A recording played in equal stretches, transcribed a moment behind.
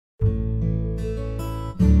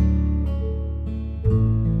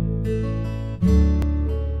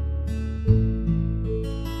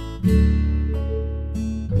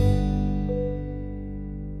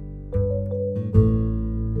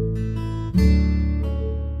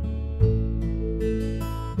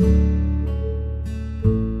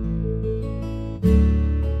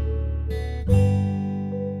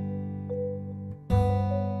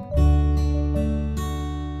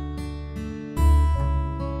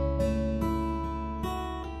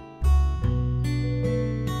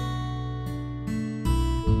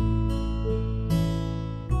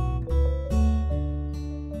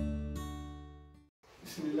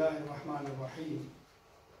Bismillahir-Rahmanir-Rahim.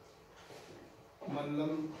 Man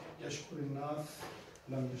lam yashkurin nas,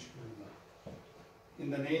 lam yashkurillah. In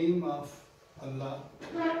the name of Allah,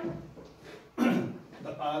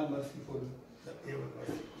 the All-Merciful, the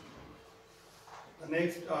Ever-Merciful. The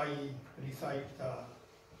next I recite the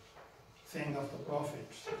saying of the Prophet.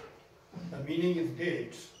 The meaning is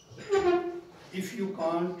that if you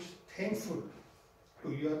can't thankful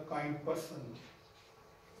to your kind person,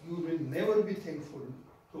 you will never be thankful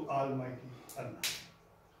to Almighty Allah.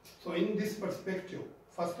 So in this perspective,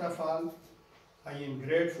 first of all, I am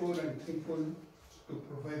grateful and thankful to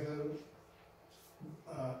Professor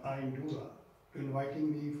Aindura to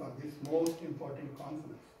inviting me for this most important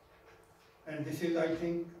conference. And this is, I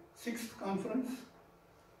think, 6th conference.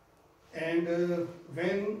 And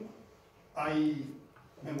when I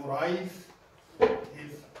memorize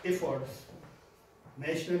his efforts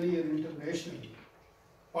nationally and internationally,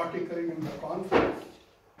 particularly in the conference,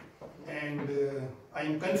 and I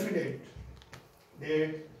am confident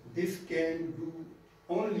that this can do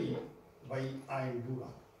only by Aindura.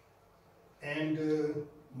 And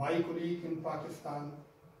my colleague in Pakistan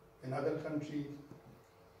and other countries,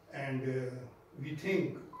 and we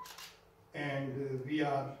think and we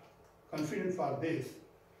are confident for this,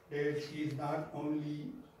 that he is not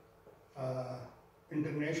only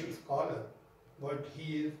international scholar, but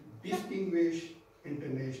he is distinguished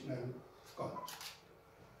international scholar.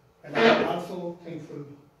 And I am also thankful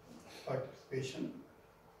for participation.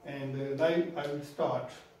 And now I will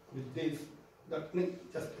start with this. Just a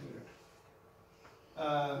minute.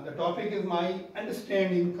 The topic is my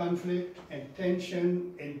understanding conflict and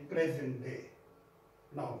tension in present day.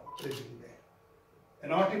 Now, present day.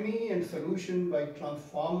 Anatomy and solution by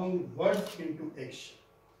transforming words into action.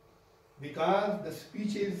 Because the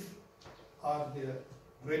speeches are there,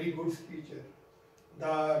 very good speeches.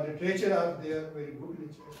 The literature are there, very good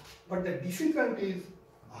literature. But the difficulty is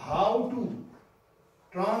how to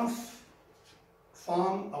transform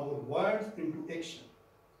our words into action.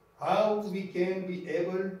 How we can be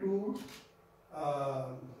able to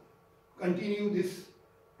continue this,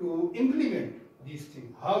 to implement these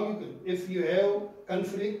things. How you can, if you have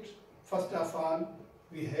conflict, first of all,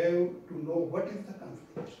 we have to know what is the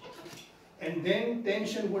conflict. And then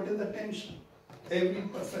tension, what is the tension? Every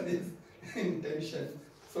person is in tension.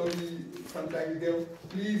 So we sometimes give,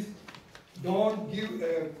 please don't give,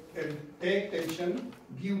 take tension,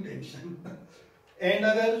 give tension.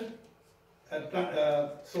 Another,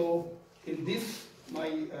 so in this, my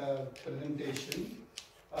presentation,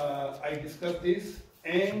 I discuss this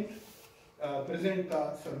and present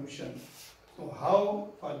the solution. So how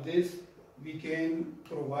for this we can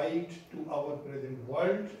provide to our present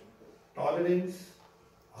world tolerance,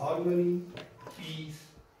 harmony, peace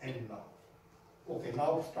and love. Okay,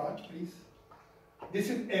 now start please. This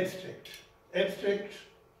is abstract. Abstract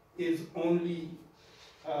is only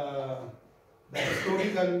the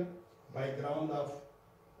historical background of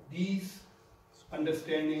these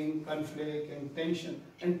understanding, conflict and tension,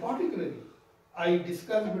 and particularly I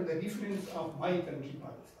discussed the difference of my country,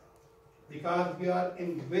 Pakistan, because we are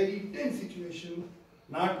in very tense situation,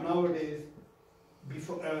 not nowadays,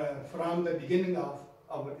 before, from the beginning of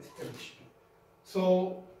our establishment.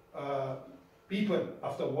 So people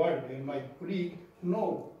of the world and my colleague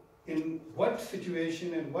know in what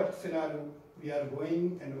situation and what scenario we are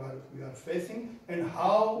going and we are facing and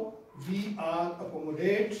how we are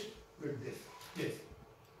accommodate with this. Yes.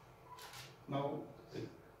 Now,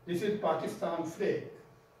 this is Pakistan flag.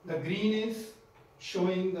 The green is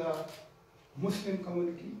showing the Muslim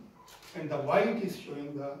community and the white is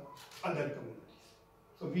showing the other communities.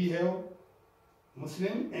 So we have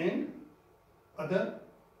Muslim and other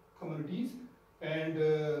communities, and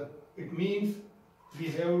it means we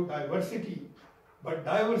have diversity, but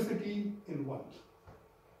diversity in one.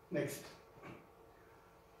 Next.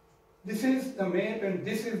 This is the map and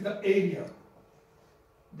this is the area.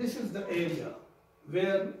 This is the area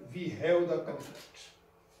where we have the conflict.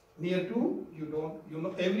 Near to,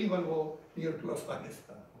 everyone go near to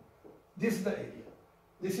Afghanistan. This is the area.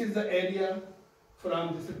 This is the area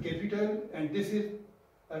from this capital, and this is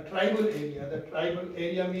a tribal area. The tribal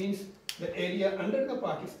area means the area under the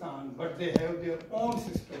Pakistan, but they have their own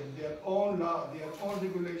system, their own law, their own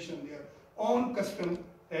regulation, their own custom,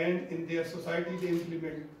 and in their society they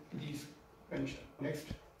implement these conventions. Next.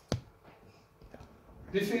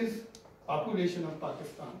 This is population of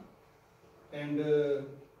Pakistan, and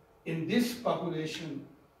in this population,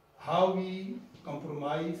 how we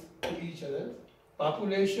compromise to each other,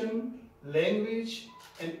 population, language,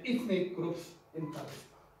 and ethnic groups in Pakistan.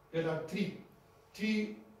 There are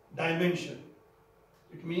three dimensions.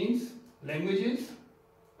 It means languages,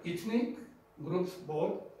 ethnic groups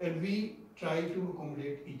both, and we try to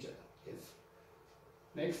accommodate each other. Yes.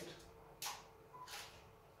 Next.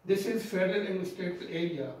 This is federal administrative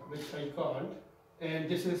area which I called, and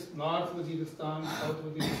this is North Waziristan, South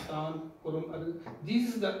Waziristan, Kurum.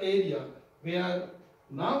 This is the area where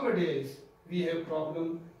nowadays we have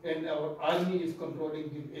problem, and our army is controlling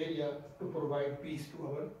this area to provide peace to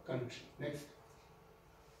our country. Next.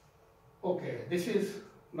 Okay, this is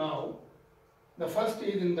now, the first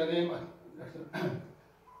is in the name,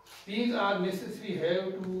 these are necessary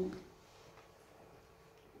have to,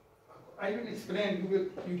 I will explain,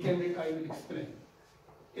 you can read, I will explain.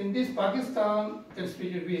 In this Pakistan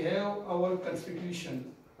constitution, we have our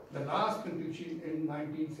constitution, the last constitution in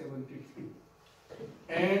 1973.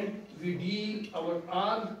 And we deal our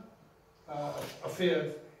all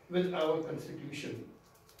affairs with our constitution.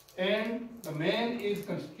 And the main is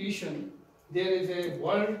constitution. There is a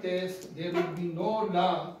world test. There will be no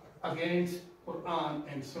law against Quran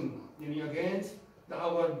and Sunnah, meaning against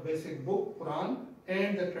our basic book, Quran,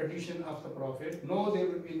 and the tradition of the Prophet. No, there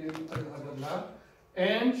will be no other law.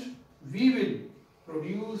 And we will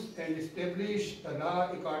produce and establish the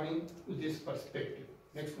law according to this perspective.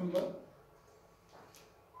 Next number.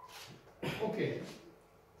 Okay,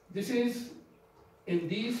 this is in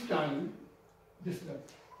these time,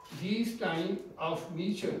 these time of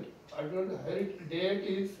mutual. I don't know, date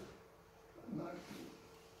is not,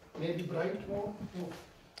 maybe bright more. No.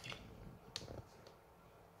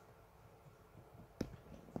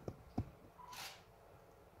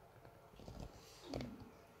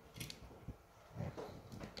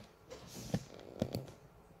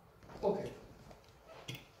 Okay,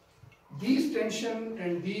 these tension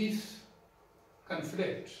and these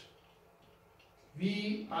conflict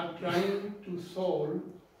we are trying to solve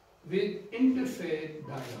with interfaith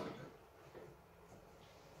dialogue.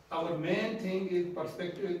 Our main thing is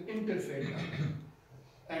perspective interfaith dialogue.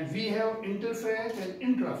 And we have interfaith and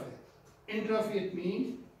intrafaith. Intrafaith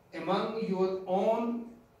means among your own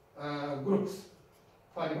groups.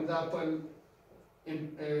 For example,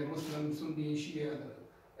 in Muslim, Sunni, Shia,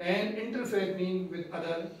 and interfaith means with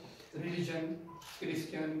other religion,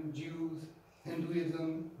 Christian, Jews,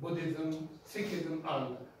 Hinduism, Buddhism, Sikhism,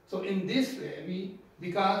 all. So in this way,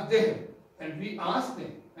 because they have, and we ask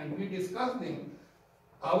them, and we discuss them,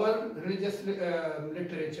 our religious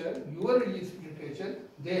literature, your religious literature,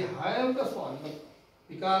 they have the formula,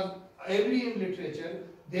 because every in literature,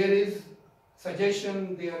 there is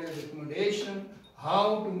suggestion, there is recommendation,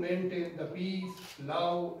 how to maintain the peace,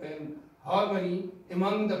 love, and harmony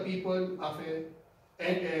among the people of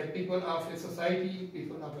people of a society,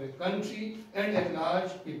 people of a country, and at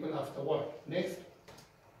large, people of the world. Next.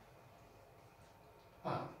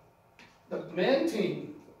 The main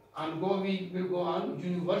thing, we will go on,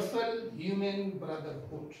 universal human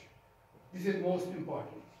brotherhood. This is most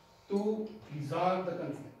important to resolve the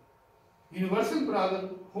conflict. Universal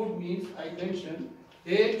brotherhood means, I mentioned,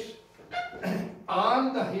 that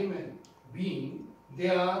all the human beings, they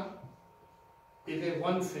are is a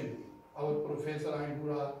one family. Our Professor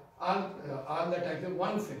Ayndura, all the time,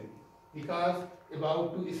 one family. Because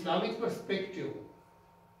about to Islamic perspective,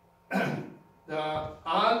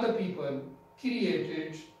 all the people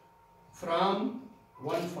created from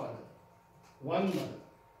one father, one mother,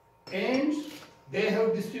 and they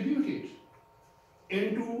have distributed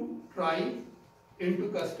into tribe, into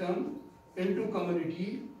custom, into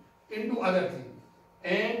community, into other things,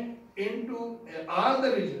 and into all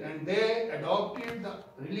the religion, and they adopted the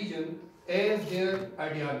religion as their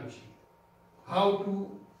ideology. How to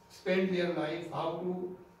spend their life, how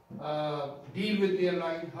to deal with their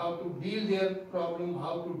life, how to deal their problem,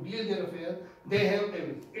 how to deal their affair. They have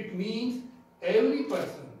everything. It means every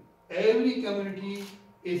person, every community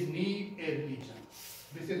is need a religion.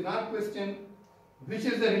 This is not question which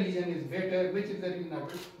is the religion is better, which is the religion not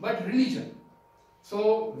better, but religion.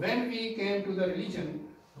 So when we came to the religion,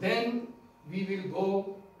 then we will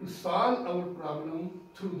go to solve our problem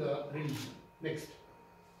through the religion. Next.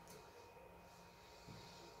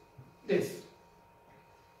 This.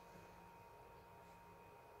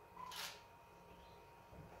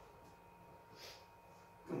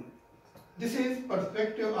 This is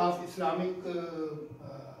perspective of Islamic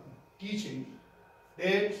teaching,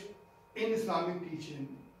 that in Islamic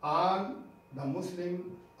teaching, all the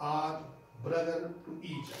Muslim are brother to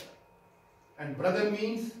each other. And brother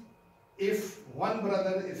means if one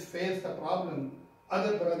brother is faced a problem,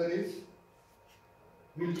 other brother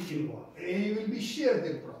will be involved. He will be share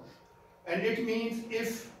their problem. And it means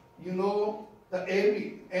if you know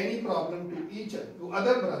any problem to each other, to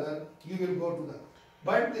other brother, you will go to that.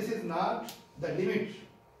 But this is not the limit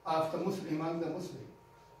of the Muslim among the Muslim.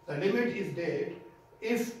 The limit is that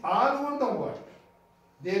if all over the world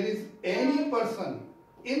there is any person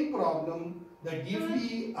in problem, the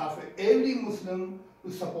duty of every Muslim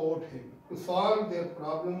to support him, to solve their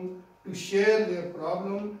problem, to share their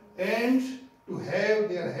problem, and to have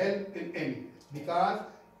their help in any way.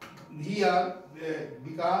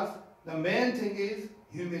 Because the main thing is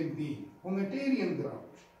human being, humanitarian ground.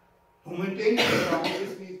 Humanitarian ground,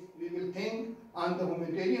 if we will think on the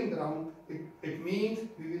humanitarian ground, it means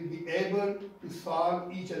we will be able to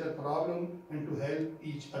solve each other's problem and to help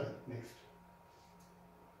each other. Next.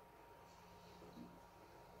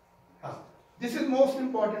 This is most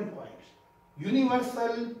important point.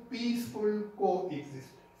 Universal peaceful coexistence.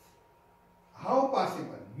 How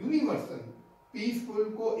possible? Universal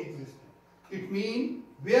peaceful coexistence. It means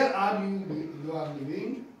where are you are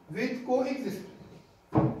living with coexistence.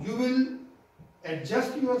 You will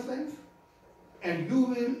adjust yourself and you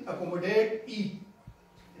will accommodate each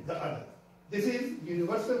the other. This is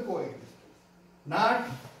universal coexistence. Not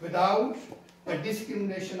without a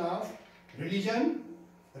discrimination of religion,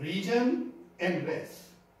 region and race.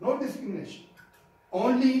 No discrimination.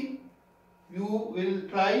 Only you will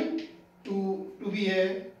try to be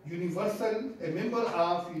a member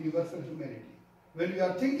of universal humanity. When you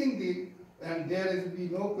are thinking this, and there will be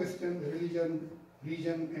no question religion,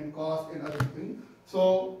 region and caste and other things.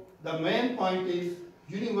 So the main point is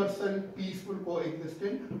universal peaceful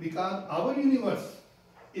coexistence, because our universe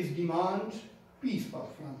is demand peace from.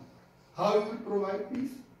 How we will provide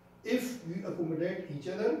peace? If we accommodate each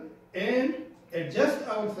other and adjust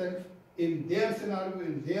ourselves in their scenario,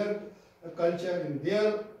 in their culture, in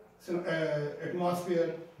their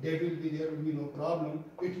atmosphere, there will be no problem.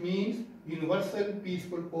 It means universal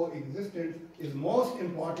peaceful coexistence is most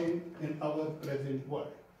important in our present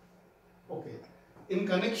world. Okay. In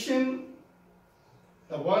connection,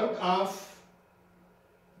 the work of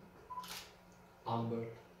Amber.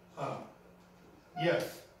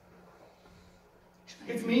 Yes.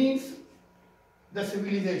 It means the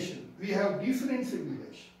civilization. We have different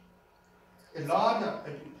civilization. A large,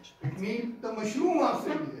 it means the mushroom of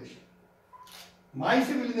civilization. My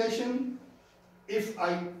civilization, if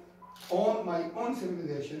I own my own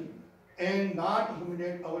civilization and not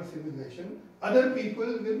accommodate our civilization, other people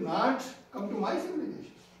will not come to my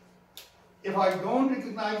civilization. If I don't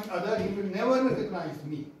recognize other, he will never recognize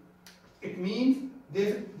me. It means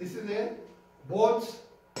this is a both,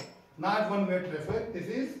 not one-way traffic. This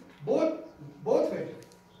is both way traffic.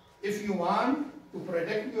 If you want to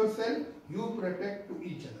protect yourself, you protect to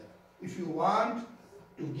each other. If you want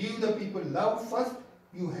to give the people love first,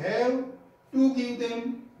 you have to give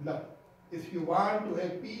them love. If you want to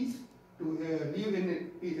have peace, to live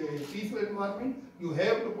in a peaceful environment, you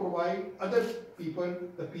have to provide other people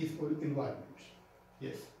the peaceful environment.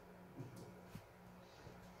 Yes.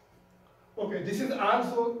 Okay, this is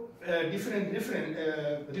also different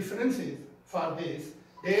references for this,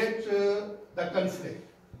 that the conflict.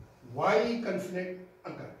 Why conflict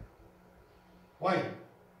occur? Why?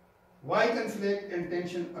 Why conflict and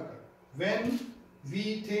tension occur? When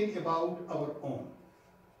we think about our own.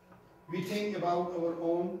 We think about our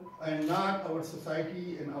own and not our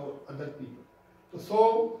society and our other people.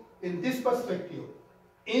 So in this perspective,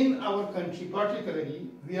 in our country particularly,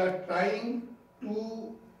 we are trying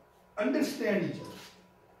to understand each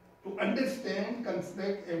other, to understand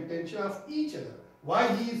conflict and tension of each other. Why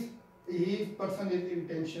his person is in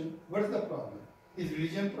tension? What is the problem? His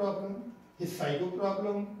religion problem, his psycho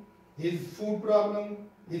problem, his food problem,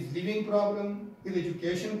 his living problem, his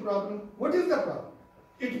education problem. What is the problem?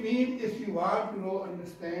 It means if you want to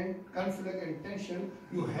understand conflict and tension,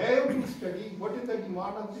 you have to study what is the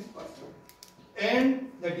demand of this person.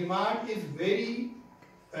 And the demand is very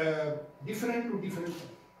different to different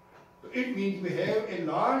people. So it means we have a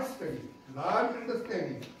large study, large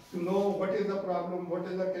understanding to know what is the problem, what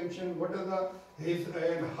is the tension, what is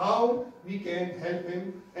and how we can help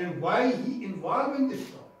him and why he involved in this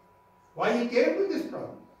problem, why he came to this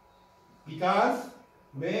problem. Because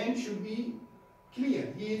man should be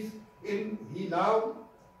clear. He loved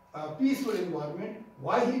a peaceful environment.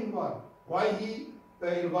 Why he involved? Why he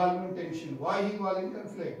involved in tension? Why he was in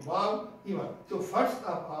conflict? Why he was? So first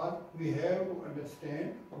of all, we have to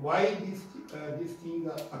understand why these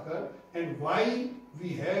things occur and why we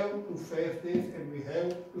have to face this and we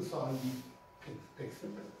have to solve these things.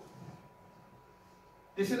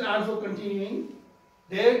 This is also continuing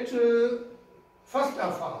that first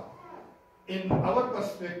of all, in our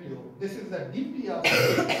perspective, this is the duty of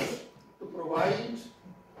to provide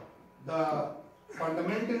the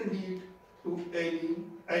fundamental need to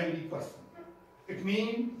every person. It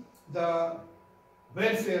means the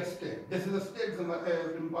welfare state. This is a state's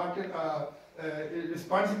important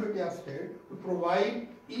responsibility of state to provide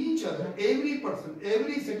each other, every person,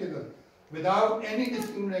 every citizen, without any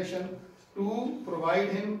discrimination, to provide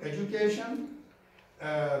him education,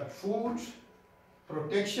 food,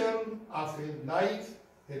 protection of his life,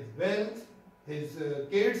 his wealth, his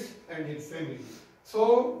kids and his family.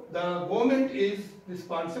 So the government is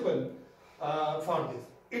responsible for this.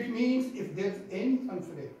 It means if there's any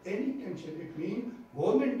conflict, any tension, it means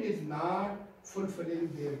government is not fulfilling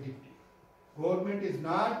their duty. Government is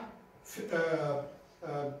not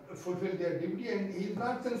fulfill their duty, and he is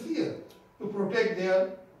not sincere to protect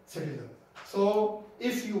their citizens. So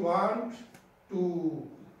if you want to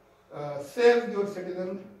save your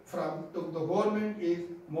citizen from the government is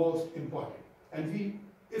most important. And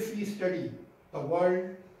if we study the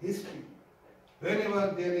world history,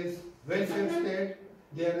 whenever there is welfare state,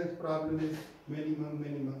 there is problem is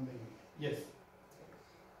minimum. Yes.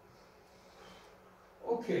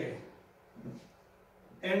 Okay.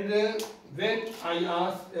 And when I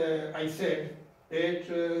asked, I said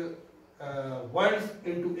that words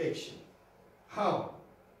into action. How?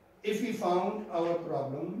 If we found our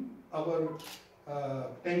problem, our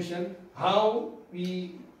tension, how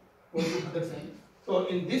we go to other side. So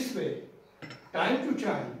in this way, time to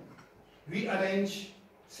time, we arrange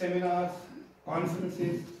seminars,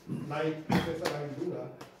 conferences like Professor Abdullah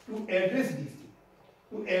to address these things,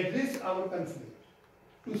 to address our conflict,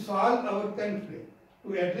 to solve our conflict,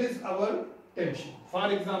 to address our tension.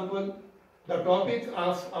 For example, the topic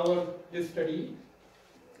of our this study,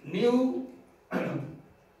 new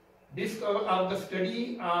discover of the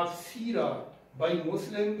study of Seerah by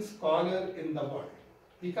Muslim scholar in the world.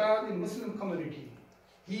 Because in Muslim community,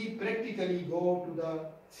 he practically go to the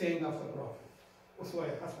saying of the Prophet.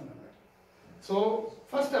 So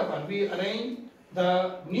first of all, we arrange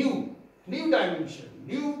the new dimension,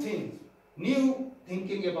 new things, new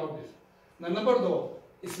thinking about this. Now, number two,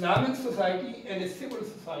 Islamic society and a civil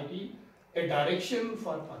society, a direction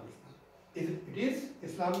for Pakistan. It is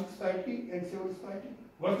Islamic society and civil society.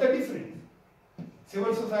 What's the difference?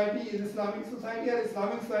 Civil society is Islamic society, or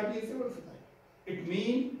Islamic society is civil society. It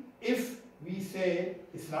means if we say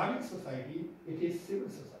Islamic society, it is civil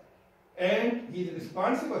society. And he is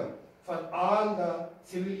responsible for all the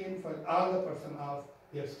civilian, for all the person of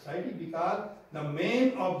their society, because the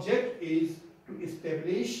main object is to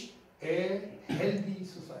establish a healthy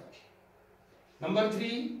society. Number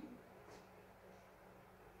three,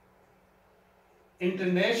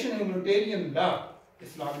 international humanitarian law,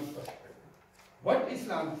 Islamic perspective. What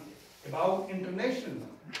Islam says about international law,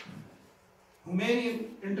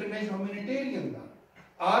 international humanitarian law.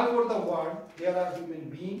 All over the world, there are human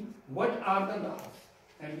beings. What are the laws?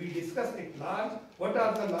 And we discussed at large, what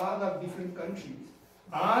are the laws of different countries?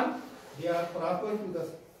 Are they are proper to the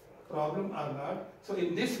problem or not? So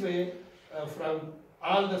in this way, from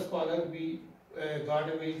all the scholars, we got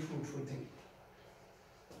a very fruitful thing.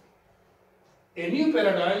 A new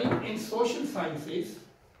paradigm in social sciences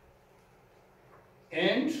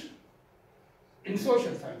and in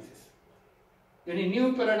social sciences. A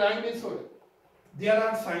new paradigm is social. There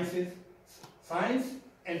are sciences, science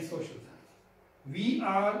and social science. We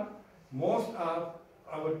are, most of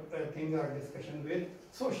our things are discussion with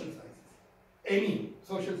social sciences. Any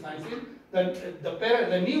social sciences,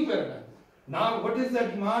 the new paradigm. Now, what is the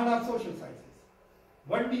demand of social sciences?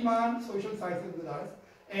 What demand social sciences with us,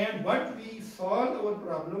 and what we solve our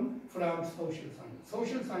problem from social science.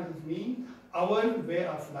 Social sciences mean our way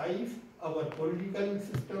of life, our political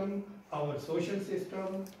system, our social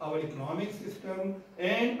system, our economic system,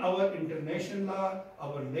 and our international law,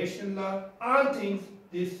 our national law, all things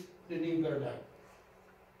this the new paradigm.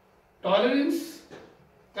 Tolerance,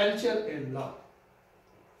 culture and law.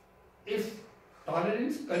 If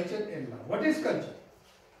tolerance, culture and law. What is culture?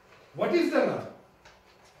 What is the law?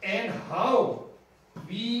 And how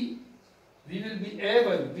we will be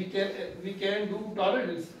able, we can do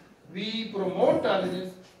tolerance, we promote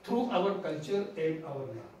tolerance through our culture and our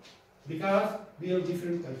law. Because we have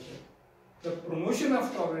different culture. The promotion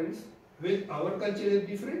of tolerance with our culture is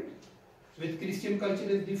different, with Christian culture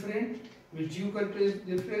is different, with Jew culture is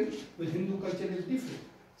different, with Hindu culture is different.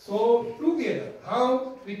 So together,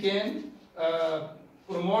 how we can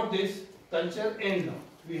promote this culture and law?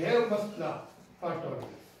 We have must law for tolerance.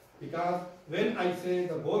 Because when I say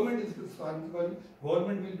the government is responsible,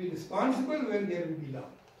 government will be responsible when there will be law.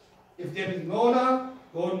 If there is no law,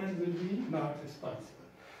 government will be not responsible.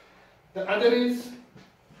 The other is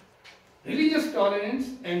religious tolerance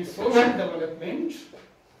and social development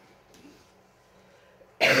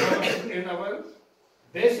in our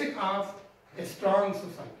basic of a strong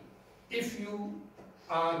society. If you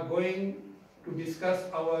are going to discuss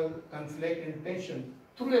our conflict and tension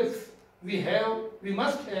through we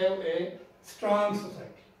must have a strong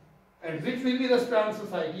society. And which will be the strong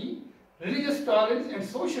society? Religious tolerance and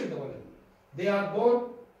social development. They are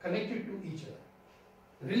both connected to each other.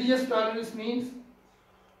 Religious tolerance means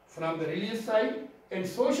from the religious side, and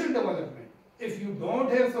social development. If you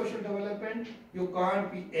don't have social development, you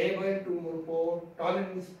can't be able to move forward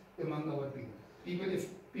tolerance among our people. If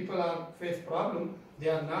people are face problem, they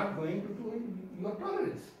are not going to do your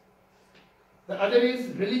tolerance. The other is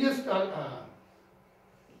religious tolerance.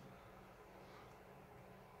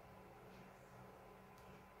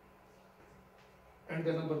 And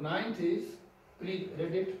the number 9th is, please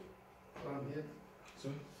read it from here.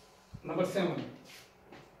 Sorry? Number 7.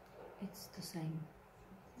 It's the same.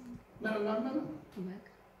 No. Go back.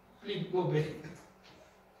 Please go back.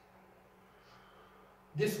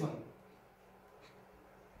 This one.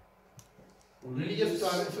 Religious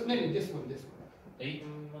tolerance. No, this one. 8.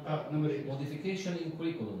 Number 8. Modification in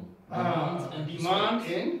curriculum. Demand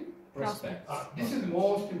and prospects. This is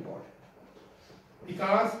most important.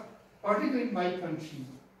 Because, particularly in my country,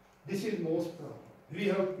 this is most problem. We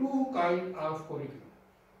have two kinds of curriculum.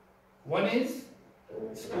 One is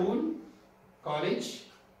school, college,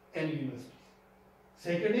 and university.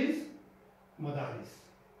 Second is madaris,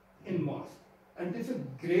 in mosque. And this is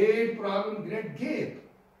a great problem, great gap.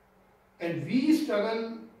 And we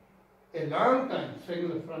struggle a long time,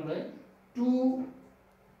 to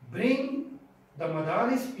bring the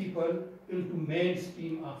madaris people into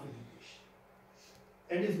mainstream of education.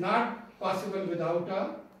 And it's not possible without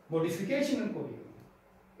a modification in curriculum.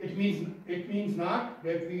 It means not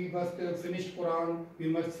that we must finish Quran, we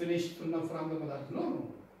must finish Sunnah from the Madaris. No.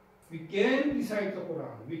 We can recite the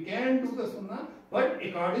Quran, we can do the Sunnah, but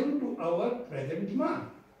according to our present demand,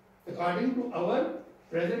 according to our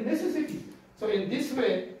present necessity. So in this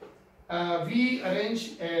way, we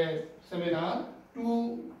arrange a seminar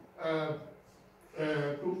to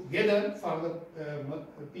gather for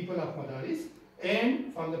the people of Madaris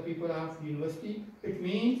and for the people of university. It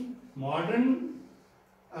means modern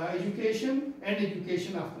education and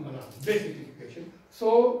education of the Madaris, basic education.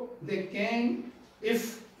 So they can,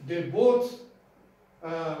 if they both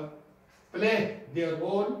play their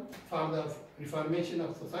role for the reformation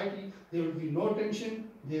of society, there will be no tension,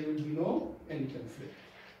 there will be no any conflict.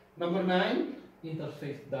 Number 9.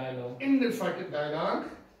 Interfaith dialogue. Interfaith dialogue.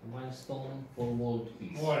 A milestone for world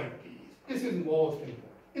peace. World peace. This is most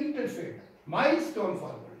important. Interfaith. Milestone for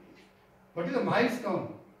world peace. What is a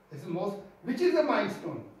milestone? This is most. Which is the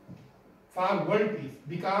milestone for world peace?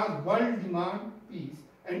 Because world demand peace,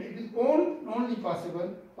 and it is only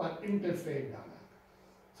possible for interfaith dialogue.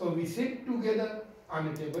 So we sit together on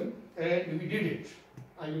a table and we did it.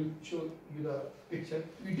 I will show you the picture.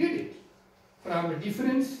 We did it. From a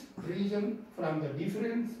different religion, from the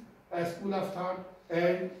different school of thought,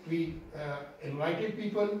 and we invited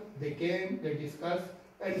people, they came, they discussed,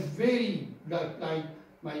 and very, like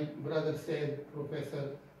my brother said,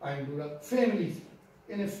 Professor Ayandura, families,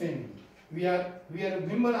 in a family. We are a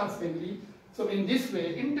member of family. So in this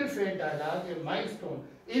way, interfaith dialogue, a milestone.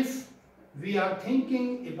 If we are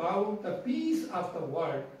thinking about the peace of the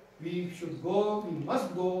world, we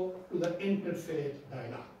must go to the interfaith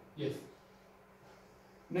dialogue. Yes.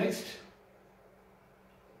 Next.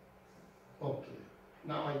 Okay.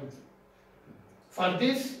 Now I will. For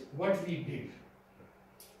this, what we did,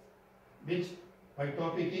 which my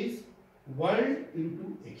topic is world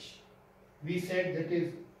into action. We said that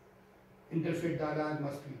is interfaith dialogue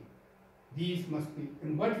must be. These must be.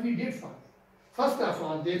 And what we did for them. First of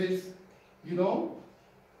all, there is,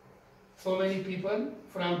 so many people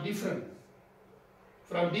from different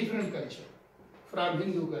culture, from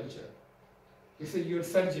Hindu culture. This is your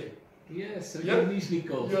surgeon. Yes, your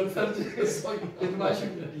surgeon in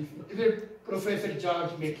Washington. It is Professor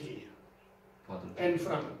George McKay. And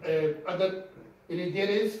from other, there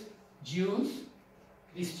is Jews,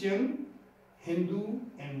 Christian, Hindu,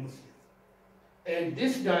 and Muslim. And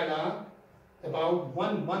this dialogue, about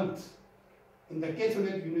 1 month, in the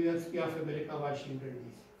Catholic University of America, Washington,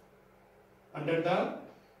 D.C., under the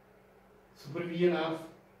supervision of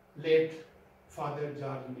late Father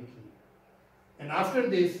George McKay. And after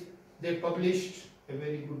this, they published a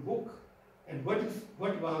very good book. And what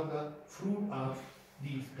was the fruit of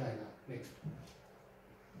these dialogue? Next.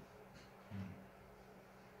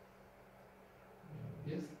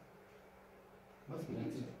 Yes? Must be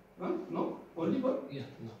easy. No? Only one? Yeah,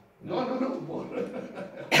 No, more.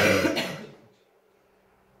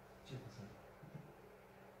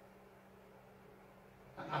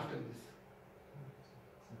 After this.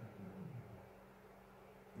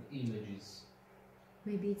 The images.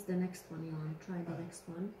 Maybe it's the next one, Jan. Try the next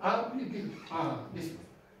one.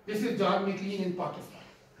 This is John McLean in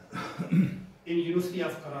Pakistan, in University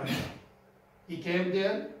of Karachi. He came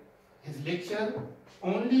there, his lecture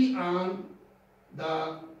only on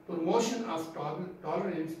the promotion of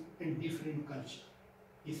tolerance in different cultures.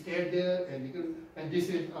 He stayed there, and this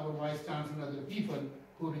is our Vice Chancellor and other people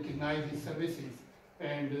who recognize his services.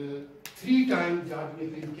 And 3 times George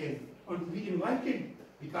McLean came. And we invited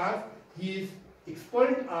because he is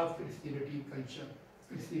expert of Christianity culture,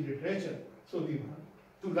 Christian literature. So we want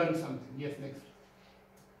to learn something. Yes, next.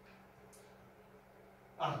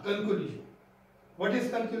 Conclusion. What is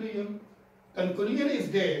conclusion? Conclusion is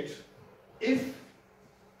that if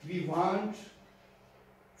we want,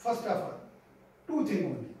 first of all, 2 things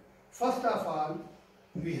only. First of all,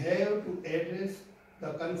 we have to address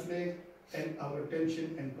the conflict and our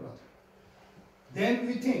tension and problem. Then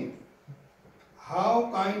we think, how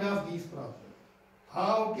kind of these problems,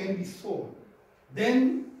 how can we solve?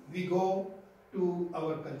 Then we go to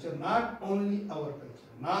our culture, not only our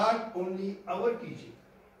culture, not only our teaching.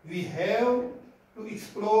 We have to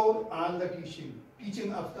explore all the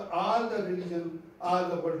teaching of all the religion, all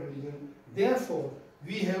the world religion. Therefore,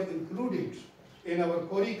 we have included in our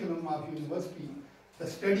curriculum of university the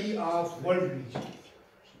study of world religion.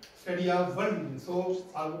 Study of world religion. So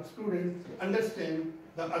our students understand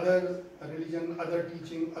the other religion, other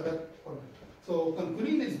teaching, other. So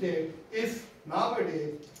conclusion is that if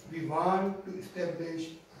nowadays we want to establish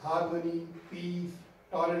harmony, peace,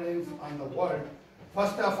 tolerance on the world,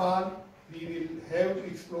 first of all, we will have to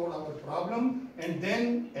explore our problem and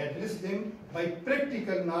then address them by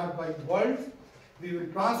practical, not by words. We will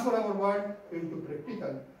transfer our word into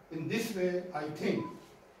practical. In this way, I think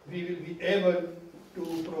we will be able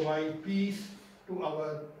to provide peace to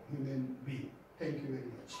our human being. Thank you very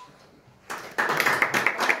much.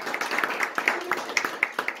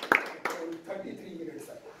 33 minutes.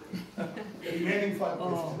 Remaining for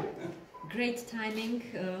questions. Great timing.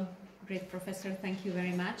 Great professor, thank you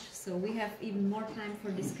very much. So we have even more time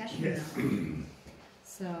for discussion now.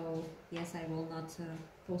 So yes, I will not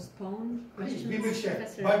postpone questions. We will share,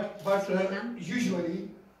 but usually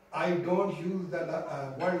I don't use the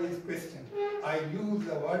word is question. I use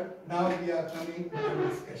the word now we are coming to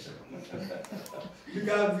discussion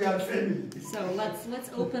because we are family. So let's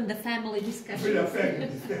open the family discussion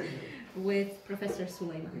with Professor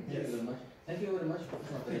Sulaiman. Yes. Thank you very much,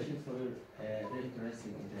 Professor Rashid, for your very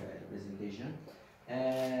interesting presentation.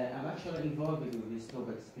 I'm actually involved with this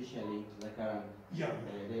topic, especially the current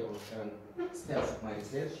day or current steps of my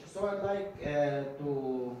research. So I'd like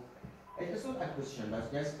to, it's not a question,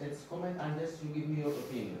 but just it's comment and just to give me your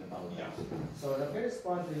opinion about that. So the first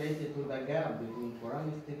point related to the gap between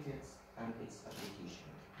Quranic texts and its application.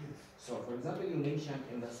 So for example, you mentioned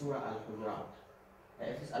in the Surah Al-Hujurat,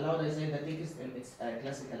 if it's allowed, I say the text in its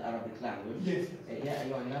classical Arabic language. Yes. يا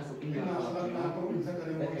أيها الناس إنا خلقناكم من ذكر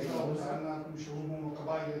وأنثى وجعلناكم شعوبا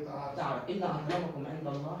وقبائل تعارفوا إن أكرمكم عند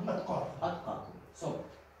الله أتقاكم. So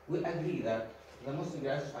we agree that the Muslim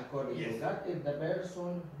graduate according to that is the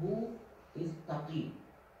person who is taqi.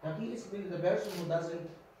 Taqi is really the person who doesn't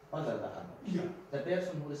bother the others. The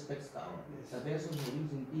person who respects the others. The person who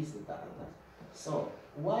lives in peace with the others. So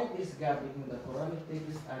why this gap between the Quranic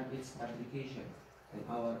text and its application in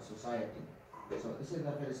our society? So this is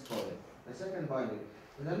the first point. The second point is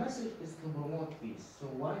the message is to promote peace. So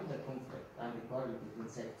why the conflict and equality between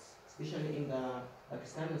sects, especially in the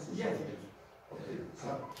Pakistani society? Okay. So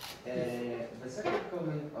the second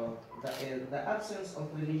comment of the absence of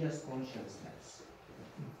religious consciousness.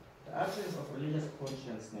 The absence of religious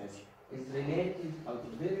consciousness is related or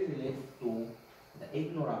very related to the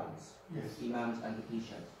ignorance of imams and the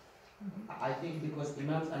teachers. I think because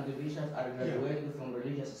imams and the bishops are graduated from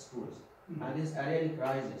religious schools, and this is a real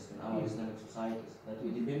crisis in our Islamic societies, that we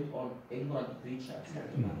depend on ignorant preachers and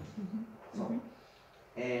imams. So,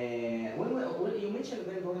 when you mentioned a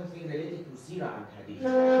very important thing related to Sirah and Hadith,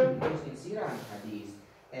 because in Sirah and Hadith,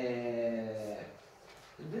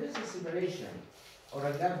 there is a separation or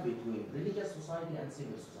a gap between religious society and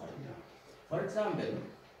civil society. For example,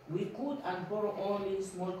 we could and borrow only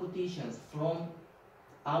small quotations from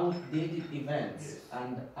outdated events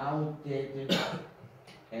and outdated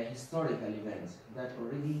historical events that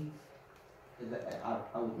already are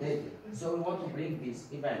outdated. So we want to bring these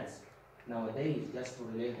events nowadays just to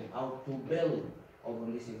relate them out, to build over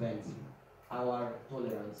these events our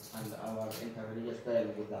tolerance and our interreligious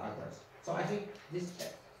dialogue with the others. So I think this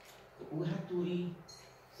we have to rethink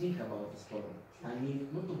think about this problem. I mean,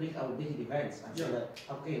 not to bring outdated events and say that,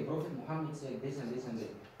 okay, Prophet Muhammad said this and this and this.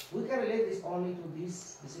 We can relate this only to these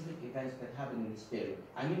specific events that happened in this period.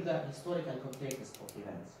 I mean the historical context of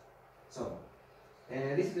events. So,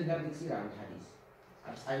 this is regarding Sirah and Hadith.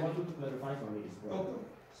 I want you to clarify for me this point. Okay.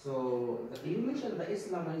 So, you mentioned the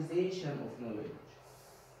Islamization of knowledge.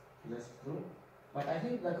 That's true. But I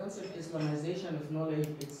think the concept Islamization of knowledge,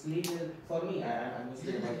 it's legal for me. I'm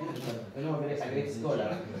Muslim, you know, a great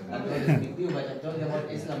scholar. I'm not with you, but I'm talking about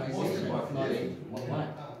Islamization of knowledge. Why?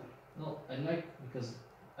 No, I like because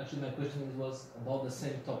actually my question was about the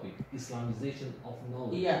same topic, Islamization of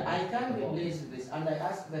knowledge. Yeah, I can replace this, and I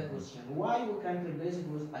ask the question: why we can replace it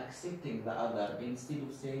with accepting the other instead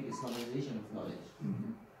of saying Islamization of knowledge?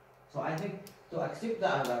 So I think to accept the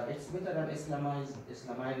other, it's better than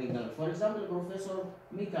Islamizing them. For example, Professor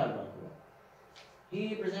Mikhail Bakua,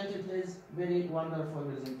 he presented his very wonderful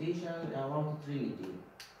presentation about Trinity.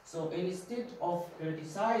 So instead of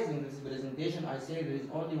criticizing this presentation, I say there is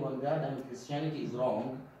only one God and Christianity is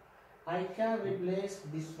wrong. I can replace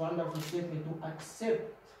this wonderful statement to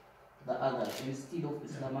accept the other instead of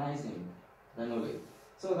Islamizing the knowledge.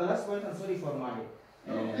 So the last point, I'm sorry for my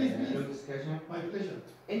please. discussion. My pleasure.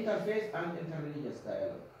 Interfaith and interreligious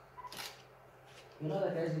dialogue. You know the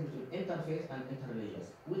difference between interfaith and interreligious.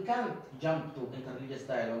 We can't jump to interreligious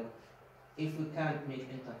dialogue if we can't make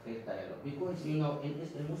interfaith dialogue, because you know in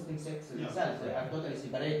Muslim sects themselves they are totally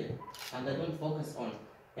separated and they don't focus on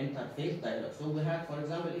interfaith dialogue. So we have, for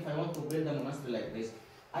example, if I want to build a monastery like this,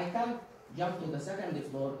 I can't jump to the second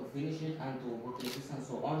floor to finish it and to put this and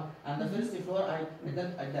so on. And the first floor, it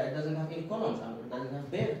doesn't have any columns and it doesn't have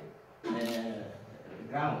bare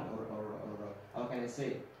ground or how can I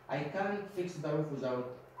say? I can't fix the roof without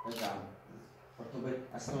a ground or to build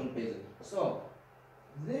a stone base. So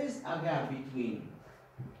there is a gap between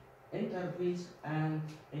interfaith and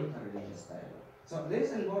interreligious dialogue. So there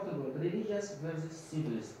is an important one, religious versus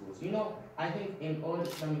civil schools. You know, I think in all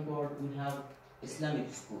Islamic world we have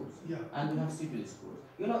Islamic schools and we have civil schools.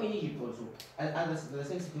 You know, in Egypt also, and the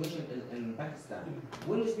same situation in Pakistan.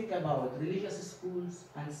 When we speak about religious schools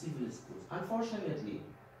and civil schools, unfortunately,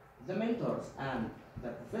 the mentors and the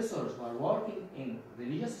professors who are working in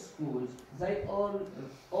religious schools, they all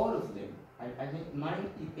of them, I think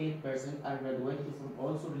 98% are graduated from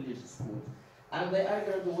also religious schools. And they are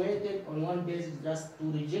graduated on one basis just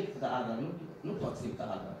to reject the other, not to accept the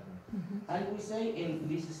other. And we say in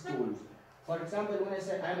these schools, for example, when I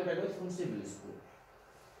say I'm graduated from civil school,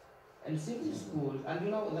 and civil schools, and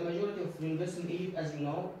you know the majority of universities in Egypt, as you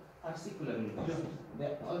know, are secular universities.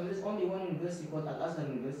 There is only one university called Al-Azhar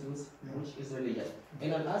University, which is religious.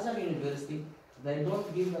 In Al-Azhar University, they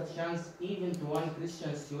don't give a chance even to one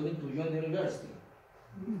Christian student to join the university.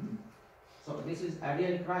 So this is a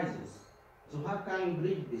real crisis. So how can we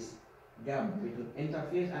bridge this gap between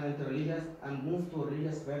interfaith and interreligious and move to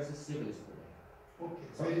religious versus civil school?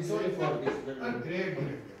 Okay. So sorry for this. Great.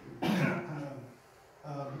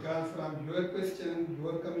 Because from your question,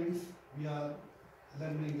 your comments, we are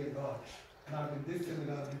learning a lot. Not in this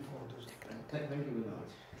seminar before. Thank you very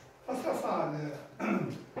much. First of all,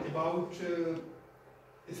 about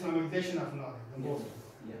Islamization of knowledge, the most.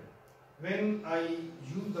 When I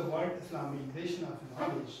use the word Islamization of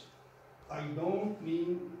knowledge, I don't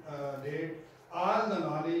mean that all the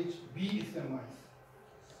knowledge be Islamized.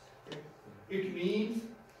 It means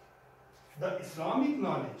the Islamic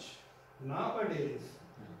knowledge nowadays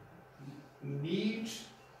needs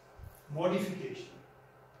modification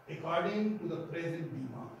according to the present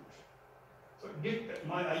demand. So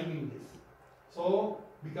I mean this. So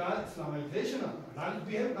because Islamization of knowledge,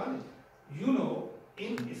 we have knowledge. You know,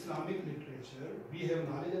 in Islamic literature, we have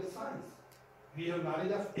knowledge of science. We have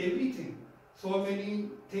knowledge of everything. So many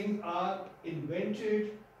things are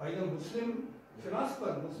invented by the Muslim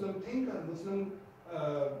philosopher, Muslim thinker, Muslim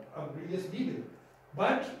religious leader.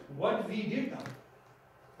 But what we did now,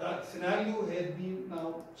 the scenario has been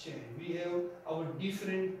now changed. We have our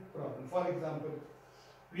different problems. For example,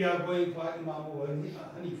 we are going for Imam Hanifa.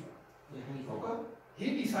 Okay?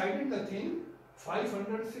 He decided the thing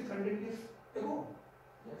 500, 600 years ago.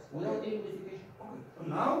 Yes, without any modification. Okay. So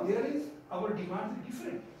now there is, our demand is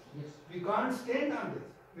different. Yes. We can't stand on this.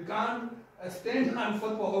 We can't stand on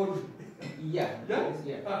football.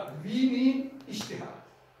 We need ijtihad.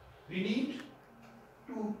 We need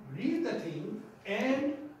to read the thing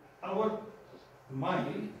and our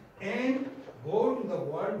mind and go to the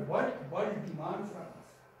world, what world demand from us.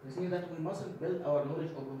 You see that we mustn't build our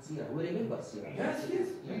knowledge upon Sirah. We remember Sirah. Yes.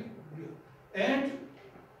 Yeah. And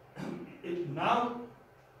now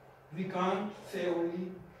we can't say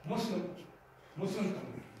only Muslim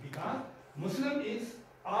community, because Muslim is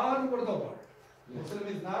all over the world. Yes. Muslim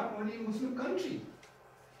is not only in Muslim country.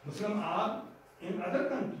 Muslim are in other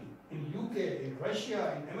countries, in UK, in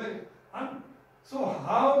Russia, in America. And so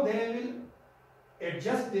how they will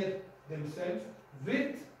adjust themselves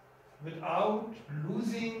without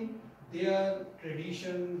losing their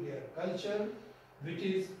tradition, their culture, which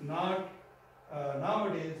is not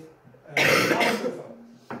nowadays possible for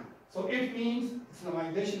us. So it means,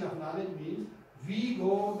 Islamization of knowledge means, we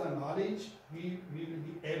go the knowledge, we will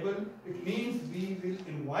be able, it means we will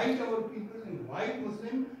invite our people, invite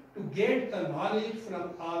Muslims to get the knowledge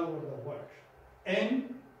from all over the world.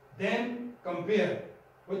 And then compare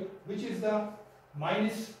which is the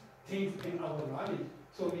minus things in our knowledge,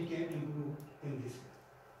 so we can improve in this.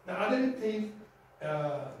 The other thing,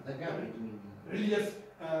 The gap between religious,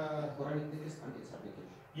 Quranic text and its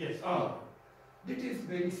application. yes, it is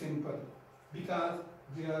very simple because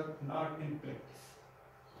we are not in practice.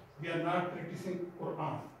 We are not practicing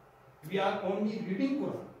Quran. We are only reading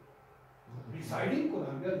Quran, reciting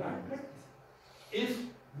Quran. We are not practicing. If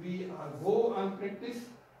we go on practice,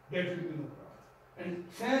 that will be no problem. And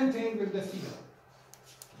same thing with the Sira.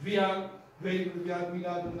 We are very good. We are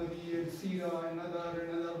Milad al-Nabi and Sira and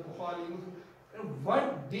another Bukhari. And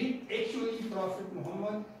what did actually Prophet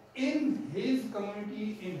Muhammad in his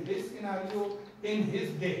community, in his scenario, in his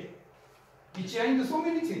day? He changed so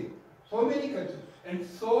many things, so many cultures, and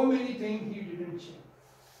so many things he didn't change.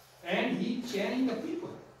 And he changed the people.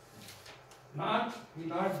 He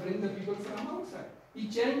not bring the people from outside. He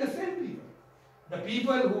changed the same people. The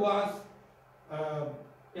people who was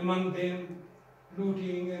among them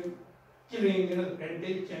looting and killing, and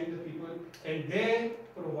they change the people, and they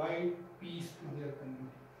provide peace to their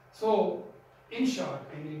community. So, in short,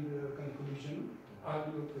 and in the conclusion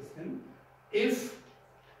of your question, if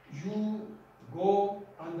you go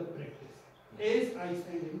on the practice, as I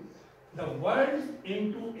said, the words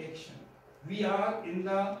into action. We are in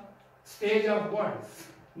the stage of words,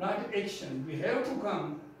 not action. We have to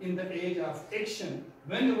come in the age of action.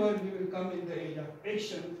 Whenever we will come in the age of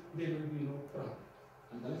action, there will be no problem.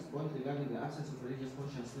 And the next point regarding the absence of religious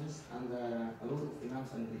consciousness and the role of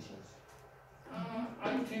imams and preachers.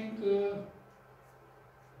 I think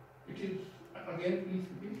it is, again, please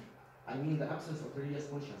repeat. I mean the absence of religious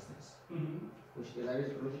consciousness, which is a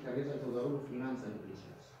logical result of the role of imams and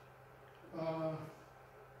preachers.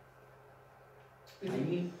 I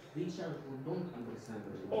mean preachers who don't understand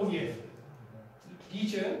religion. Oh yes,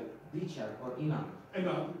 Teacher or imam.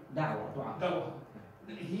 Imam, Da'wah, du'a. Dawah.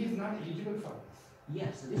 He is not eligible for this.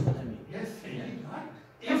 Yes, this is what I mean. Yes, he is not.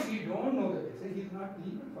 If you don't know the basic, he is not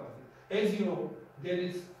eligible for this. As you know, there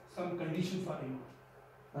is some condition for imam.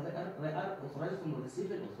 But they are authorized from the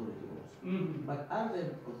civil authority also. But are they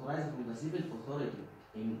authorized from the civil authority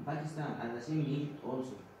in Pakistan and the same Egypt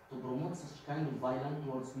also to promote such kind of violence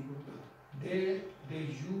towards people? They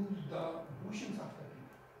use the emotions of the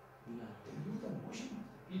people. Yeah. They use the emotions of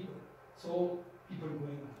the people. So people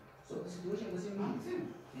going on. So the situation is the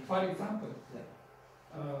same. For example,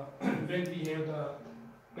 when we have the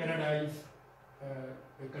paradise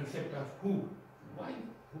the concept of who, why,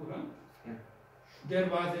 who, huh? Yeah. There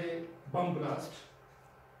was a bomb blast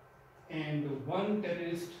and one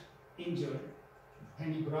terrorist injured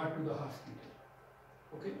and he brought to the hospital.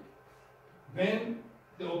 Okay? When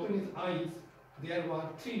they opened his eyes, there were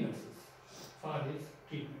 3 nurses for his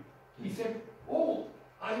treatment. He said, oh,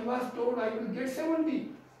 I was told I will get 70.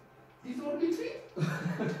 These only 3?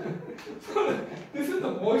 This is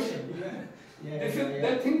the motion. This is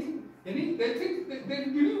their thinking. They think they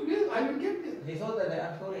believe this, I will get this. They thought that they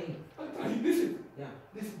are following. This is Yeah.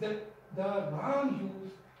 the wrong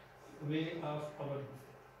use way of our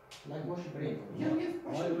history. Like worship rain. Yes.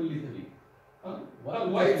 Why only 3? Huh? Why?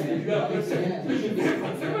 Why? Yeah.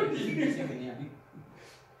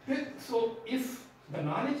 So if the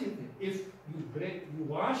knowledge is, if you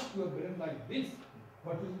wash your brain like this,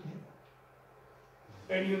 what will you get?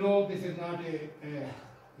 And you know this is not any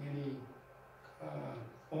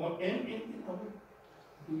or in our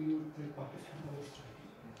do you Pakistan or society.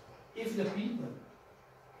 If the people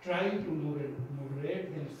try to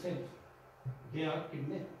moderate themselves, they are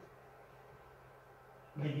kidnapped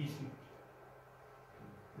by these people.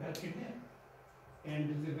 They are kidnapped. And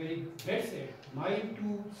it is a very bad sad. My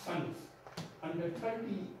 2 sons, under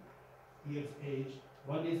 30 years age,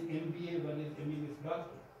 one is MBA, one is MBS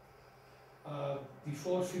doctor.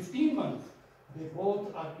 Before 15 months, they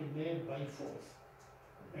both are kidnapped by force.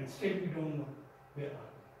 And still we don't know where are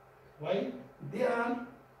they. Why? They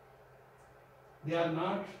are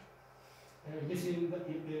not listening to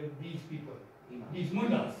these people, these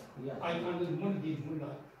mullahs. Yeah. I call them these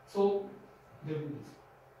mullahs. So they will listen.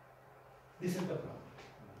 This is the problem.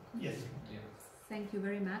 Yes. Yeah. Thank you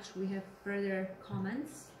very much. We have further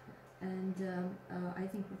comments, and I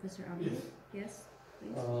think Professor Abdul. Yes. Yes,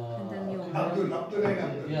 please. And then you. Abdul.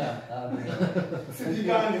 Yeah,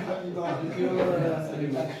 Siddiqan, thank you very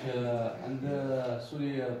much. And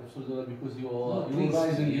sorry, Professor Zola, because you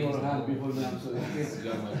raising your hand before me. So,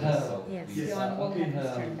 You are my guest, so Yes, please. Johan will okay, have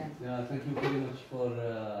his turn then. yeah, thank you very much for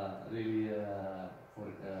really for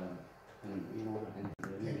you know, and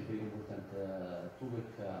really very important topic.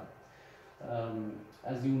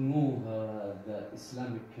 As you know, the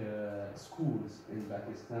Islamic schools in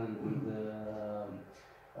Pakistan and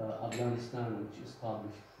Afghanistan, which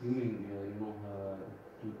established during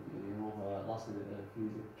last few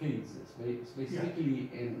decades, specifically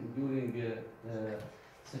during the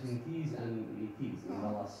 70s and 80s in the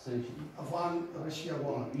last century. Afghan Russia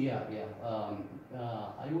war. Yeah.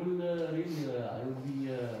 I will I will be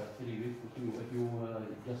very grateful to you if you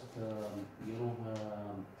just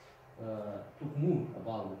took more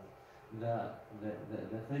about the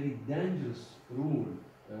very dangerous role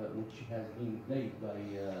which has been played by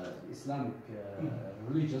Islamic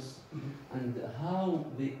religious and how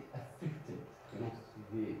they affected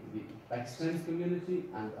the Pakistani community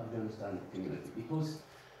and Afghanistan community. Because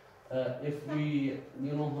if we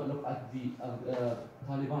look at the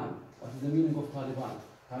Taliban, what is the meaning of Taliban?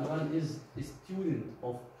 Taliban is a student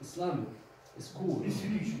of Islamic school.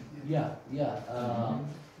 Institution. Yeah.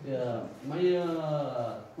 My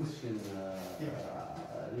question,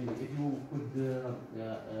 really, if you could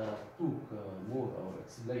talk more or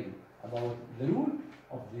explain about the role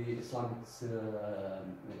of the Islamic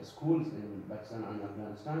schools in Pakistan and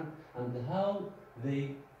Afghanistan and how they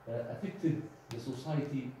affected the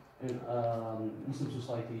society, in Muslim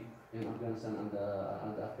society in Afghanistan and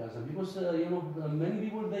Afghanistan, because many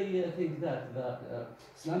people they think that the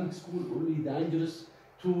Islamic school only dangerous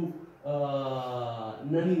to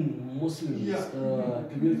non-Muslims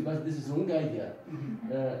community, but this is wrong idea.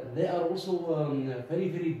 They are also very,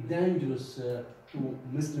 very dangerous to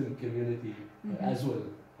Muslim community as well.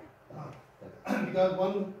 Because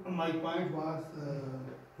one of my point was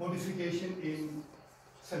modification in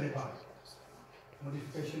syllabus.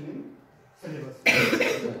 Modification in syllabus.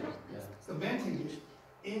 The main thing is,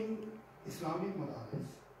 in Islamic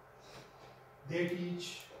madaris, they teach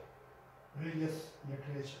religious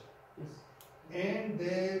literature. Yes. And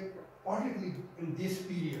they, particularly in this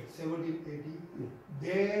period, 1780,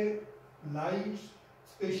 they lied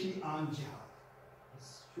especially on jihad.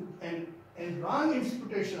 And wrong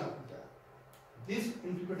interpretation of that. This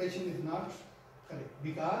interpretation is not correct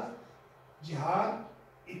because jihad,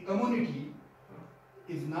 a community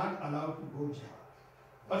is not allowed to go jihad.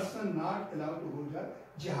 Person not allowed to go jihad.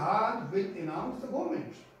 Jihad will announce the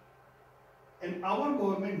government. And our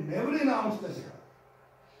government never announced the jihad.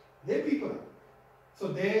 They people are. So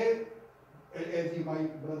they, as my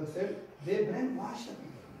brother said, they brainwash the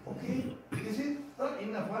people. Okay, this is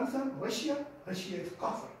in Afghanistan, Russia is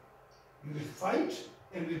kafir. You will fight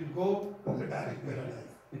and we will go to the direct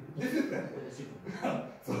paradise. This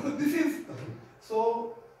is so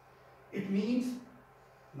it means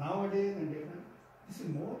nowadays and different. This is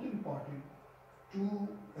more important to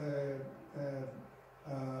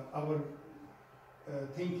our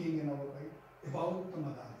thinking and our right about the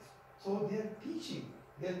madaris. So they are teaching.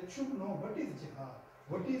 They should know what is jihad,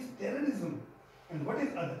 what is terrorism, and what is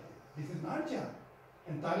other thing. This is not jihad.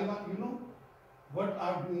 And Taliban, what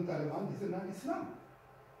are doing Taliban? This is not Islam.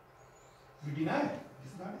 We deny it.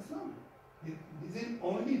 This is not Islam. This is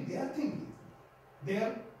only their thinking. They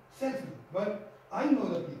are selfish. But I know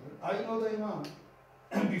the people. I know the Imam.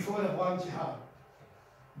 Before Afghan jihad,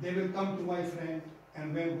 they will come to my friend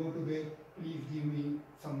and when go to bed, please give me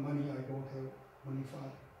some money. I don't have money for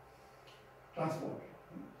transport.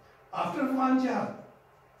 After Afghan jihad,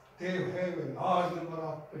 they have a large number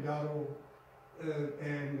of Pajaro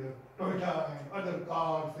and Toyota and other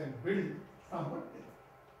cars and build transport.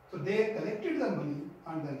 So they collected the money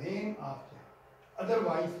on the name of jihad.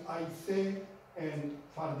 Otherwise, I say, and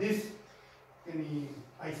for this,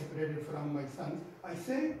 I separated from my son, I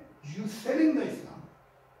say, you selling the Islam.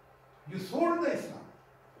 You sold the Islam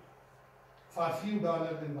for a few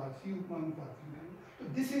dollars and for a few months, for a few months. So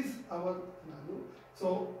this is our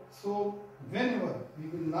so whenever we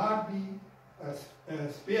will not be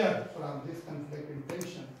spared from this conflict and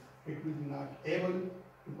tension, it will be not able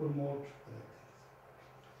to promote other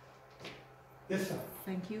things. Yes, sir.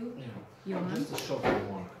 Thank you. Yeah. Johan? Just a short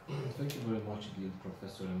remark. Thank you very much, dear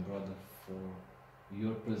professor and brother, for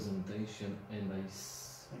your presentation, and I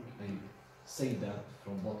say that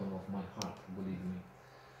from bottom of my heart, believe me.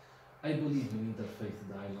 I believe in interfaith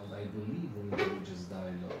dialogue, I believe in religious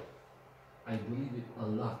dialogue. I believe it a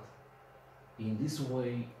lot in this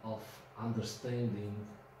way of understanding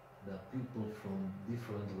the people from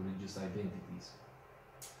different religious identities.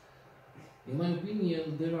 In my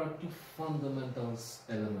opinion, there are two fundamental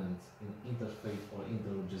elements in interfaith or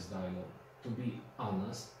interreligious dialogue. To be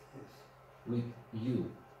honest with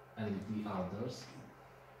you and with the others,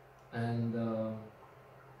 and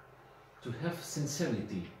to have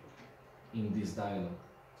sincerity in this dialogue.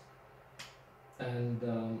 And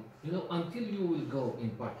you know, until you will go in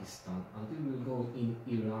Pakistan, until you will go in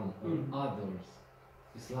Iran or other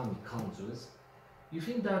Islamic countries, you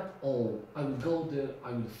think that, oh, I will go there,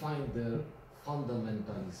 I will find the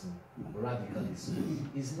fundamentalism, radicalism.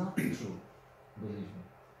 It's not true, believe me,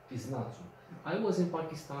 it's not true. I was in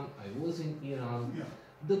Pakistan, I was in Iran. Yeah.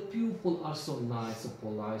 The people are so nice, so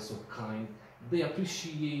polite, so kind. They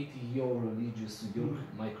appreciate your religious,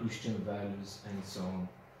 my Christian values and so on.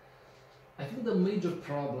 I think the major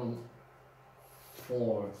problem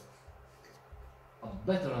for a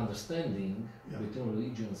better understanding between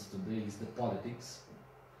religions today is the politics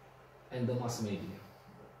and the mass media.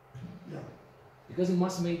 Yeah. Because in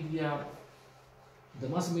mass media, the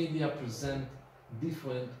mass media present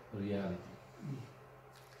different reality.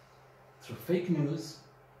 Through fake news,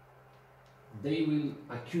 they will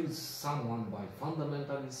accuse someone by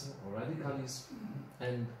fundamentalism or radicalism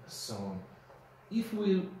and so on. If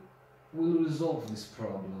we will resolve these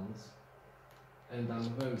problems, and I'm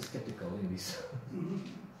very skeptical in this,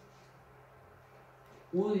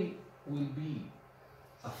 we will be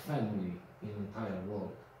a family in the entire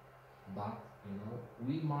world, but you know,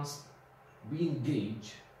 we must be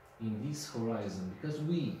engaged in this horizon, because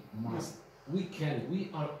we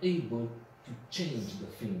are able to change the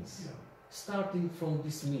things, starting from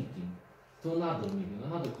this meeting to another meeting,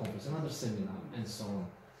 another conference, another seminar, and so on.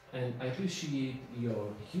 And I appreciate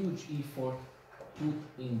your huge effort put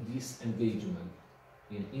in this engagement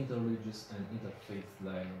in interreligious and interfaith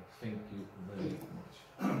dialogue. Thank you very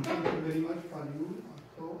much. Thank you very much for you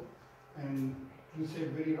also, and you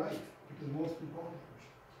said very right. It is most important,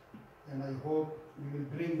 and I hope we will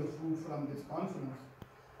bring the fruit from this conference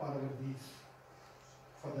for our these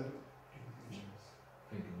further discussions.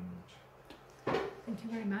 Thank you very much. Thank you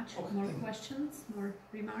very much. Okay, More thank you. questions? More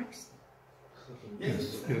remarks?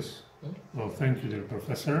 Yes. Yes. Well, thank you, dear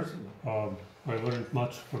professor. I learned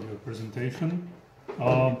much from your presentation.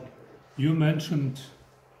 You mentioned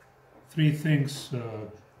three things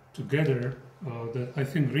together that I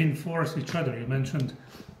think reinforce each other. You mentioned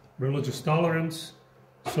religious tolerance,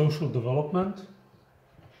 social development,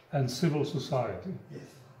 and civil society.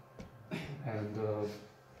 Yes. And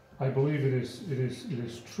I believe it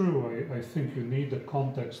is true. I think you need the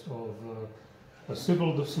context of a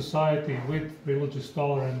civil society with religious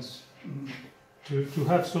tolerance to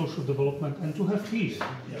have social development and to have peace,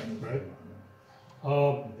 right?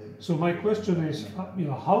 So my question is,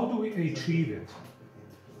 how do we achieve it?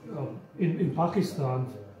 In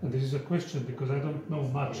Pakistan, and this is a question because I don't know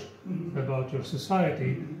much about your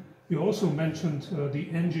society, you also mentioned the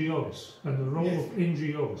NGOs and the role of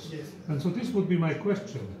NGOs. Yes. And so this would be my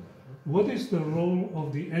question. What is the role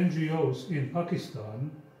of the NGOs in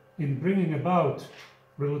Pakistan in bringing about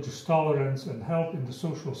religious tolerance and help in the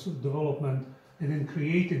social development and in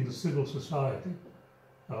creating the civil society?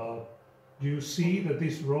 Do you see that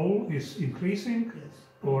this role is increasing? Yes.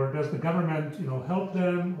 Or does the government, help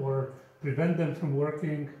them or prevent them from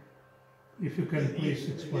working? If you can please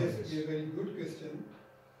explain Yes, this. a very good question.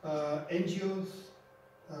 NGOs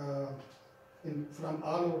from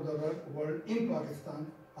all over the world in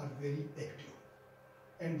Pakistan are very active,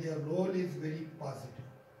 and their role is very positive,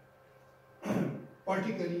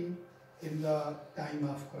 particularly in the time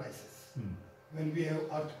of crisis. When we have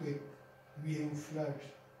earthquake, we have flood,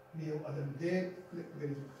 we have other there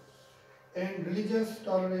very good. And religious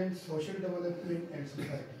tolerance, social development, and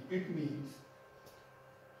society. It means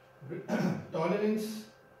tolerance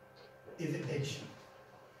is an action.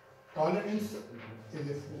 Tolerance is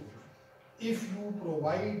a fruit. If you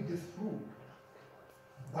provide this fruit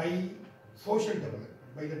by social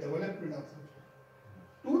development, by the development of society,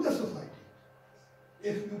 to the society,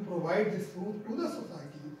 if you provide this fruit to the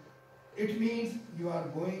society, it means you are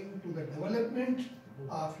going to the development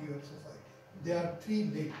of your society. There are three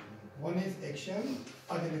legs. One is action,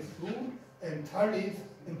 other is fruit, and third is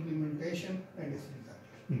implementation and its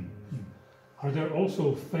result. Are there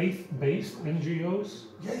also faith-based NGOs?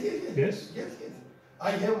 Yes.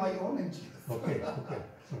 I have my own NGO. Okay.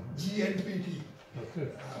 GNPT,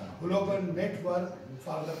 Okay. Global Network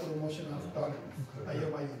for the Promotion of Tolerance. I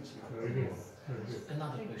have my NGO. Very good. Very good.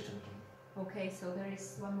 Another question. Okay, so there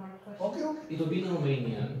is one more question. Okay, okay. It will be in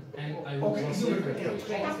Romanian, and I will Okay, translate you the will- yeah. question.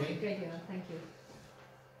 Great, Okay? great, yeah, thank you.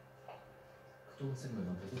 Tu înseamnă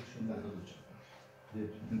la văzut și Da. la traduce.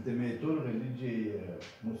 Deci, întemeitorul religiei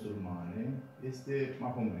musulmane este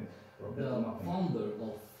Mahomet. The Profetul Mahomet. founder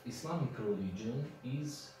of Islamic religion is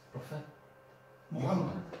Prophet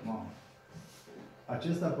Muhammad. Mahomet.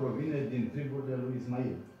 Acesta provine din triburile lui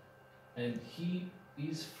Ismail. and he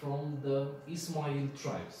is from the Ismail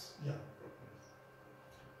tribes. Yeah.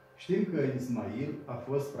 Știm că Ismail a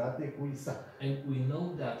fost frate cu Isaac. And we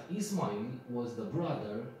know that Ismail was the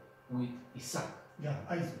brother with Isaac, Yeah,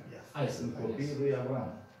 Isaac, yes. Isaac, Sunt copiii yes. lui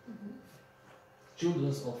Abraham. Children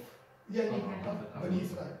of Yeah, Abraham. Bani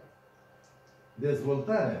Israel.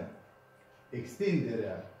 Dezvoltarea,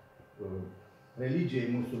 extinderea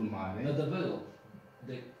religiei musulmane the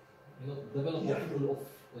development of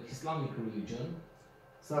Islamic religion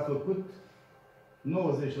s-a făcut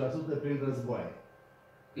 90% prin războaie,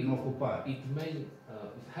 prin ocupare. it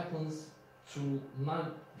happens through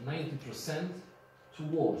 90% to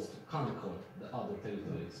wars to conquer the other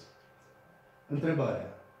territories.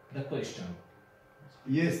 Întrebarea. The question: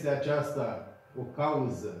 Este aceasta o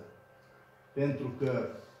cauză pentru că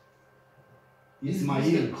is this the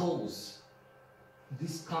Ismail cause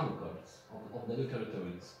these conquers of the new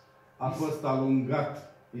territories? a fost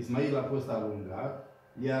alungat, Ismail a fost alungat,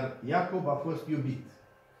 iar Iacob a fost iubit.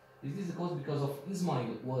 Is this the cause because of Ismail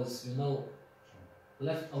was,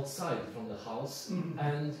 left outside from the house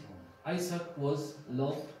and Isaac was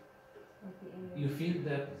loved? You feel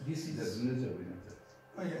that this De is Dumnezeu, bineînțeles.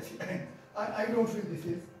 Oh, yes. I don't feel this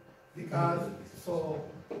is because so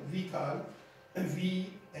we call we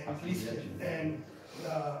and Christian and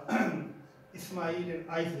Ismail and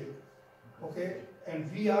Isaac, okay, and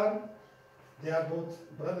they are both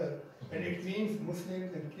brother, and it means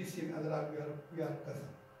Muslims and Christian we are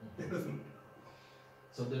cousins. There is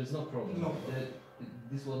so there is no problem. No.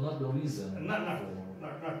 This was not the reason. not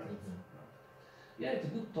Mhm. Yeah, it's a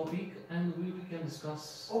good topic, and we can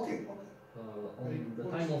discuss okay. on the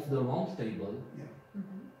time of the round table Yeah.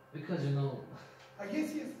 because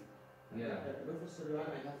Yes. yeah. Professor Johan,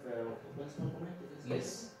 I have one small comment. if it's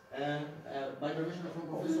Yes. By permission from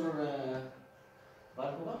Professor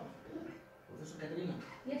Barkova, Professor Katerina,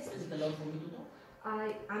 Yes, is it allowed for me to talk?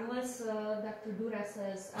 unless Dr. Dura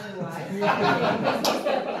says otherwise.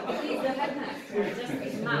 He's the headmaster, just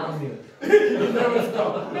his mouth.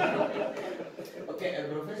 Okay,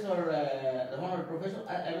 Professor, the honorable professor,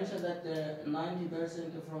 I mentioned that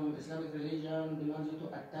 90% from Islamic religion demands you to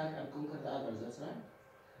attack and conquer the others, that's right?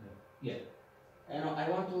 Yeah. And I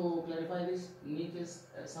want to clarify this neatest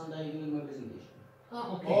Sunday evening presentation.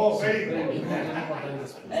 Ah, okay. Oh, So very good.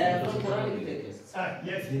 From Quranic texts.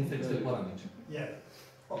 Yes. Din texte coranice. Yeah.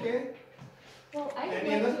 Okay. Well,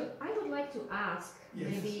 I would like to ask, Yes.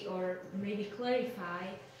 maybe clarify.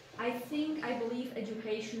 I believe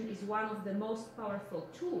education is one of the most powerful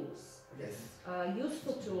tools, Yes.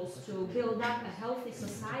 useful tools to build up a healthy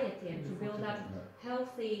society and to build up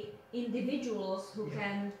healthy individuals who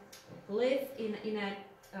can live in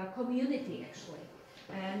a community actually.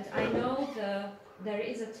 And I know there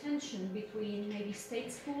is a tension between maybe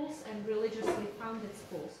state schools and religiously founded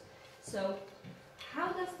schools. So how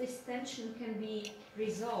does this tension can be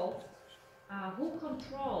resolved? Who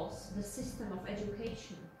controls the system of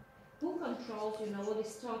education? Who controls, what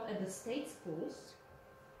is taught at the state schools?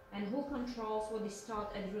 And who controls what is taught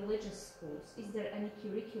at religious schools? Is there any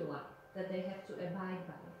curricula that they have to abide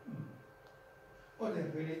by? Oh,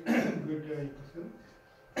 that's very good question.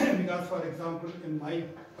 Because, for example, in my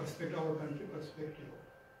perspective, our country perspective,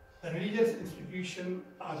 the religious institutions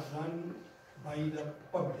are run by the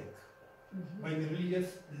public, by the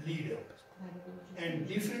religious leader, and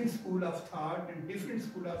different school of thought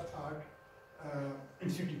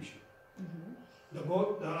institution. The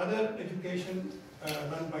other education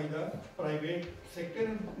run by the private sector,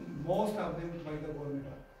 and most of them by the government.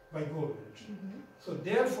 So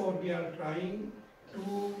therefore, we are trying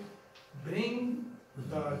to bring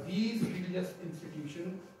these religious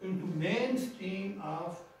institutions into mainstream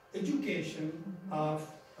of education of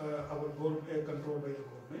our controlled by the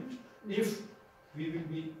government. If we will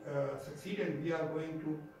be succeeded, we are going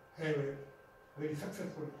to have a very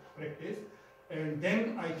successful practice, and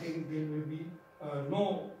then I think there will be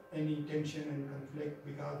no any tension and conflict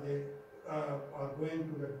because they are going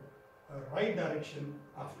to the right direction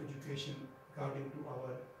of education according to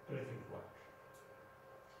our present work.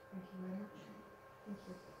 Thank you very much. Thank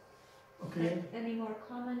you. Okay. Any more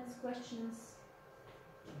comments, questions?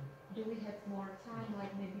 Do we have more time,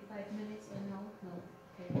 like maybe 5 minutes or no? No.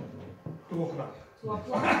 Okay. 2 o'clock. 2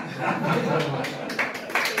 o'clock?